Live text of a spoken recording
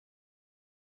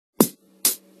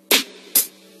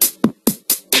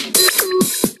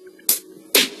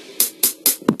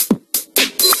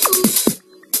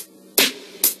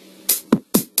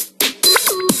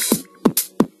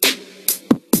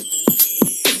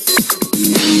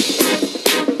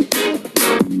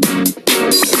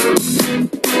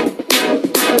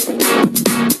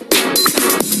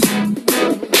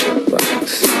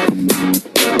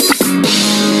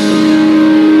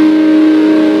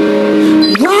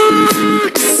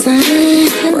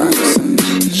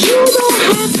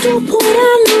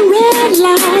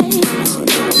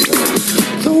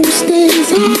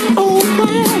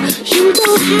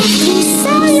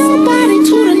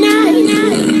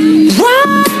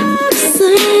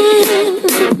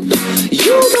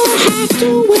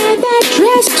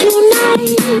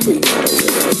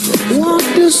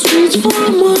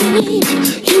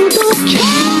You don't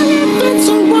care if it's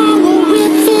wrong or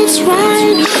if it's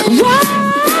right.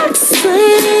 Roxanne,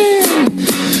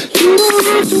 you don't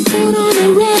have to put on a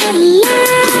red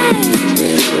light.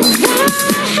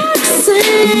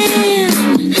 Roxanne,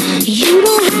 you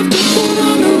don't have to put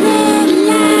on a red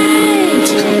light.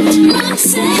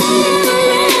 Roxanne.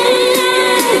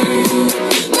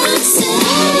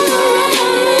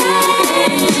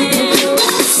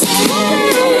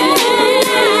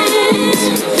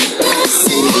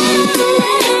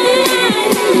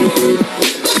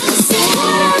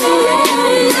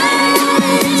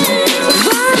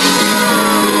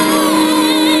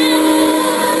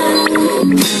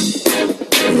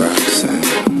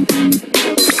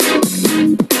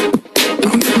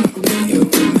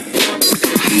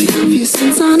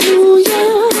 Since I knew ya,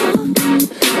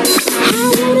 I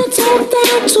would've told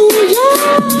that to ya.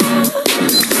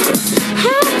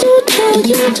 Had to tell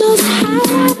you just how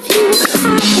I feel.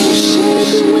 I can't share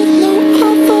you with no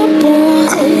other boy.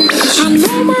 I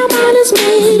know my mind is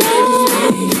made up,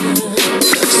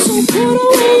 so put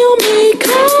away your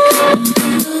makeup.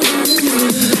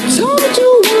 Told you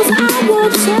once, I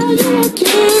won't tell you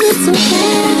again. It's a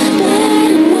bad,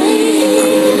 bad way.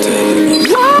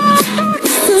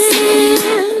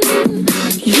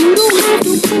 You don't have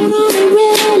to put on